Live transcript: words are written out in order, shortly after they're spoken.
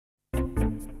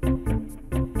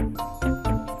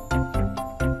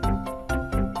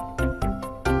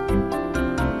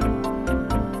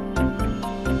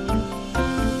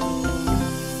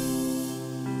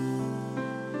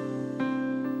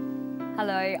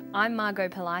I'm Margot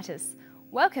Politis.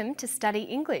 Welcome to Study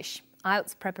English,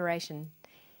 IELTS preparation.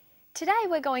 Today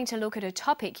we're going to look at a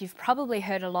topic you've probably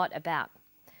heard a lot about,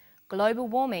 global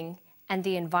warming and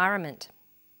the environment.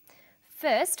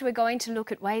 First, we're going to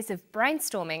look at ways of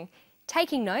brainstorming,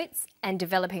 taking notes and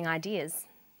developing ideas.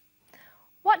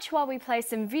 Watch while we play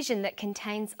some vision that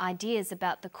contains ideas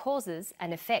about the causes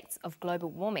and effects of global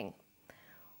warming.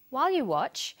 While you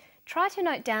watch, try to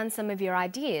note down some of your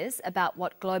ideas about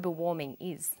what global warming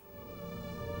is.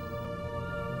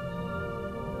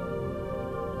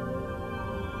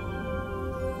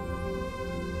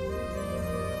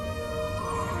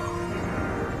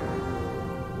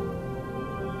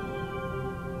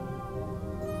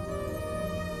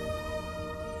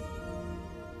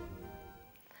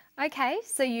 Okay,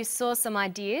 so you saw some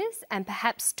ideas and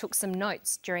perhaps took some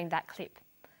notes during that clip.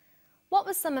 What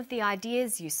were some of the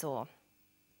ideas you saw?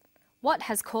 What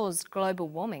has caused global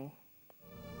warming?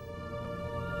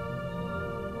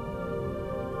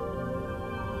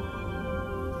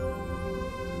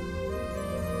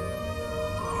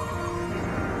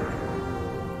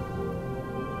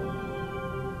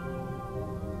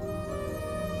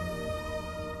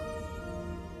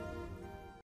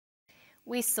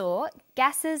 We saw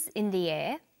gases in the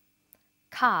air,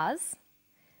 cars,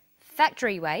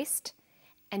 factory waste,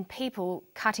 and people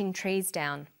cutting trees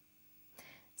down.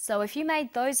 So if you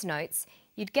made those notes,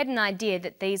 you'd get an idea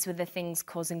that these were the things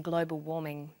causing global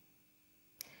warming.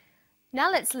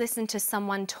 Now let's listen to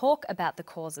someone talk about the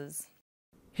causes.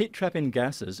 Heat-trapping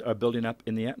gases are building up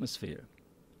in the atmosphere.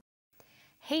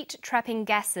 Heat-trapping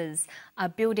gases are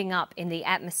building up in the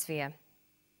atmosphere.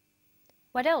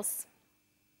 What else?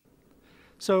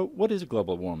 So what is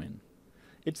global warming?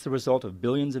 It's the result of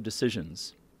billions of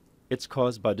decisions. It's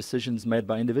caused by decisions made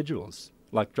by individuals,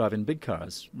 like driving big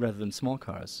cars rather than small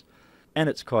cars. And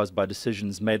it's caused by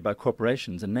decisions made by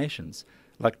corporations and nations,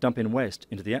 like dumping waste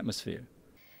into the atmosphere.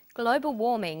 Global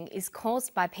warming is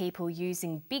caused by people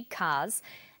using big cars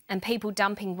and people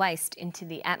dumping waste into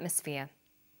the atmosphere.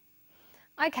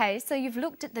 Okay, so you've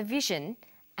looked at the vision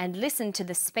and listened to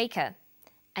the speaker,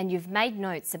 and you've made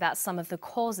notes about some of the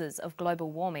causes of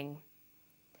global warming.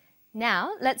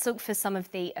 Now, let's look for some of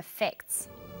the effects.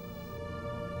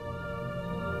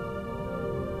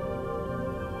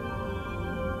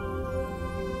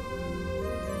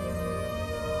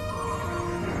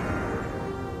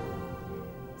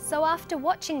 So after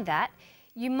watching that,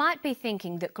 you might be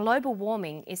thinking that global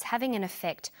warming is having an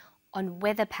effect on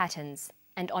weather patterns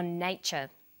and on nature.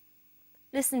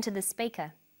 Listen to the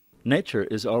speaker. Nature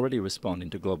is already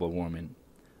responding to global warming.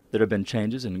 There have been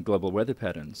changes in global weather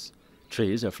patterns.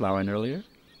 Trees are flowering earlier,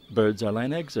 birds are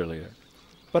laying eggs earlier,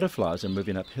 butterflies are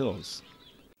moving up hills.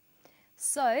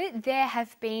 So there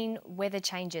have been weather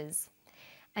changes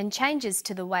and changes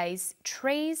to the ways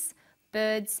trees,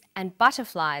 birds and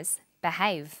butterflies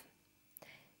behave.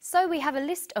 So we have a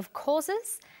list of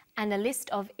causes and a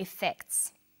list of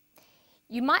effects.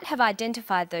 You might have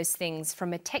identified those things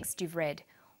from a text you've read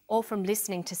or from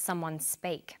listening to someone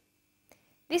speak.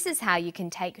 This is how you can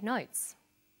take notes.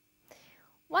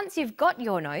 Once you've got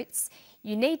your notes,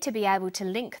 you need to be able to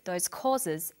link those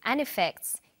causes and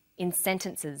effects in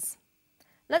sentences.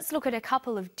 Let's look at a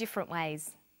couple of different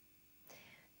ways.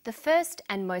 The first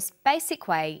and most basic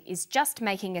way is just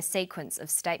making a sequence of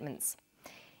statements.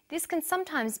 This can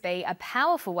sometimes be a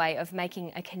powerful way of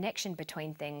making a connection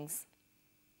between things.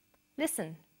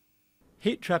 Listen.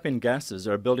 Heat-trapping gases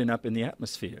are building up in the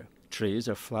atmosphere. Trees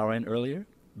are flowering earlier,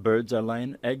 birds are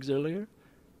laying eggs earlier,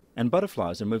 and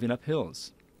butterflies are moving up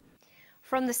hills.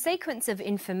 From the sequence of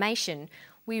information,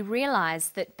 we realise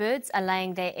that birds are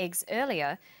laying their eggs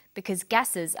earlier because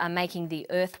gases are making the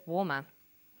earth warmer.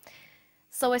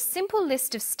 So a simple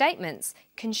list of statements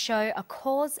can show a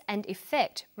cause and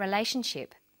effect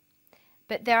relationship.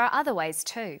 But there are other ways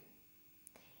too.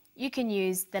 You can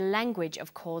use the language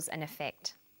of cause and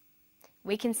effect.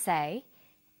 We can say,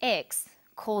 X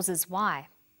causes Y.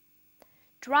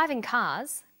 Driving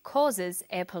cars causes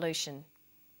air pollution.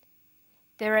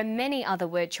 There are many other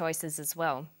word choices as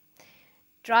well.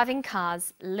 Driving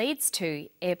cars leads to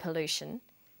air pollution.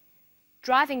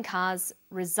 Driving cars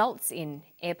results in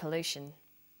air pollution.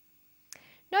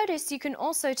 Notice you can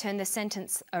also turn the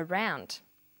sentence around.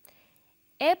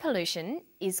 Air pollution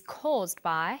is caused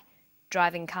by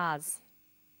driving cars.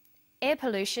 Air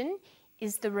pollution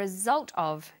is the result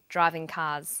of driving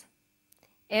cars.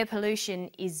 Air pollution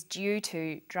is due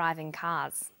to driving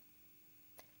cars.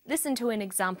 Listen to an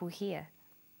example here.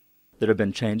 There have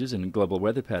been changes in global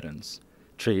weather patterns.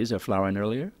 Trees are flowering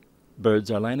earlier,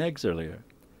 birds are laying eggs earlier,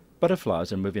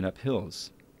 butterflies are moving up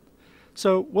hills.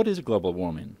 So what is global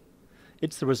warming?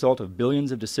 It's the result of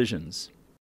billions of decisions.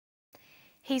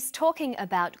 He's talking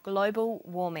about global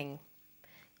warming.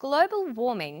 Global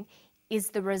warming is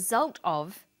the result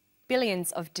of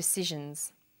billions of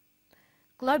decisions.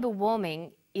 Global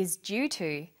warming is due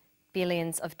to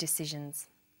billions of decisions.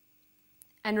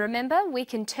 And remember, we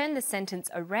can turn the sentence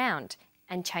around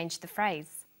and change the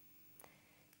phrase.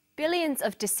 Billions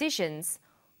of decisions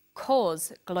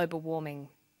cause global warming.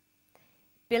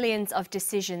 Billions of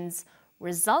decisions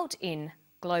result in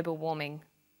global warming.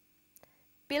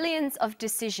 Billions of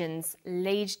decisions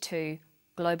lead to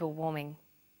global warming.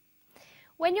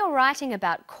 When you're writing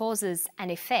about causes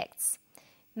and effects,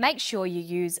 make sure you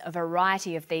use a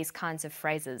variety of these kinds of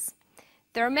phrases.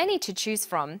 There are many to choose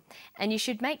from, and you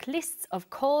should make lists of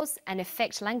cause and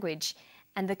effect language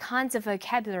and the kinds of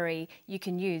vocabulary you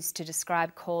can use to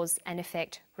describe cause and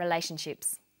effect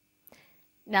relationships.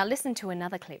 Now listen to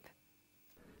another clip.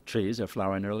 Trees are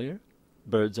flowering earlier.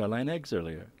 Birds are laying eggs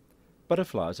earlier.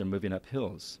 Butterflies are moving up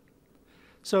hills.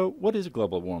 So what is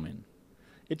global warming?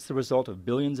 It's the result of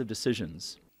billions of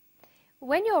decisions.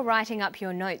 When you're writing up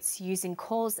your notes using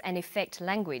cause and effect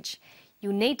language,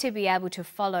 you'll need to be able to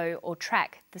follow or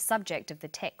track the subject of the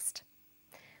text.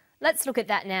 Let's look at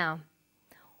that now.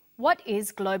 What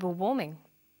is global warming?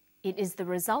 It is the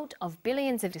result of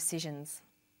billions of decisions.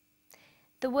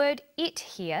 The word "it"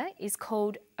 here is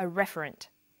called a referent.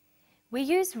 We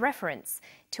use referents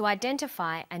to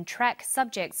identify and track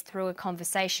subjects through a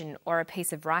conversation or a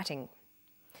piece of writing.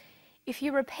 If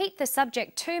you repeat the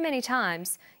subject too many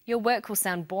times, your work will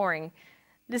sound boring.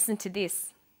 Listen to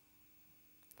this.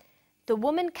 The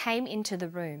woman came into the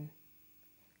room.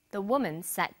 The woman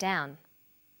sat down.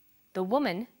 The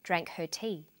woman drank her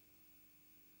tea.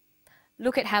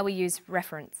 Look at how we use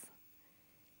reference.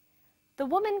 The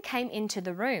woman came into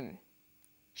the room.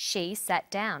 She sat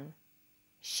down.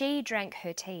 She drank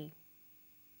her tea.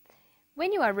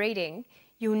 When you are reading,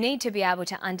 you'll need to be able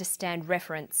to understand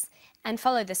reference and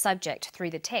follow the subject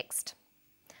through the text.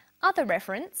 Other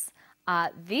referents are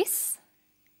this,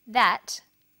 that,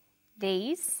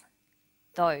 these,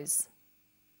 those.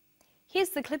 Here's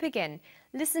the clip again.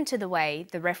 Listen to the way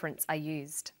the referents are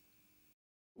used.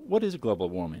 What is global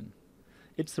warming?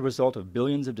 It's the result of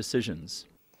billions of decisions.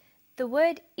 The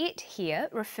word "it" here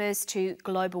refers to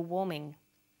global warming.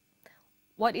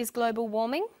 What is global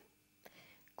warming?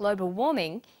 Global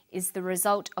warming is the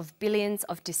result of billions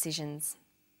of decisions.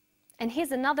 And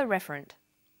here's another referent.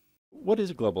 What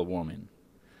is global warming?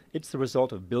 It's the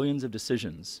result of billions of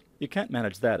decisions. You can't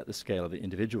manage that at the scale of the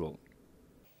individual.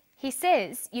 He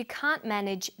says you can't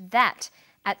manage that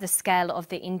at the scale of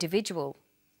the individual.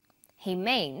 He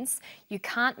means you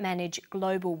can't manage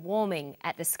global warming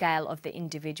at the scale of the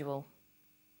individual.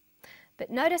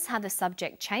 But notice how the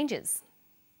subject changes.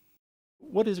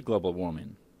 What is global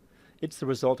warming? It's the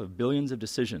result of billions of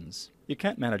decisions. You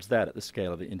can't manage that at the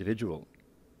scale of the individual.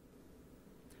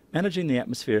 Managing the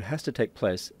atmosphere has to take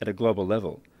place at a global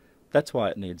level. That's why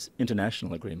it needs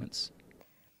international agreements.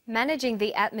 Managing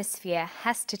the atmosphere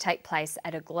has to take place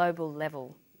at a global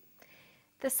level.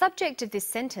 The subject of this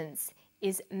sentence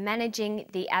is managing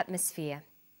the atmosphere.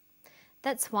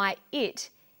 That's why it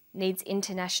needs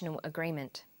international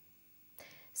agreement.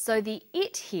 So the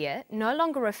 "it" here no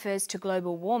longer refers to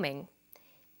global warming.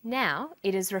 Now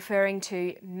it is referring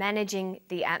to managing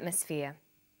the atmosphere.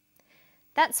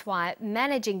 That's why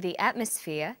managing the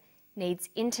atmosphere needs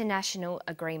international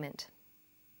agreement.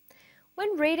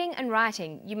 When reading and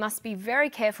writing, you must be very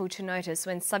careful to notice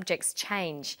when subjects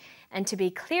change and to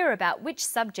be clear about which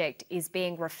subject is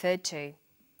being referred to.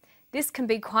 This can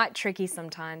be quite tricky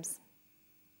sometimes.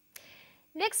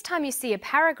 Next time you see a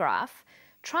paragraph,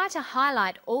 try to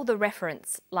highlight all the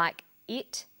referents like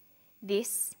it,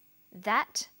 this,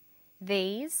 that,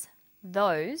 these,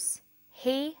 those,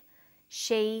 he,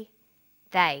 she,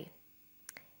 they.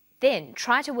 Then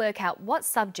try to work out what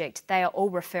subject they are all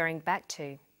referring back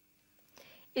to.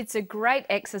 It's a great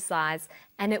exercise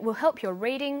and it will help your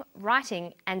reading,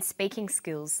 writing and speaking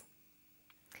skills.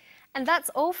 And that's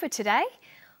all for today.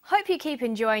 Hope you keep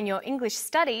enjoying your English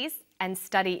studies and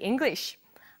study English.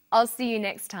 I'll see you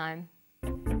next time.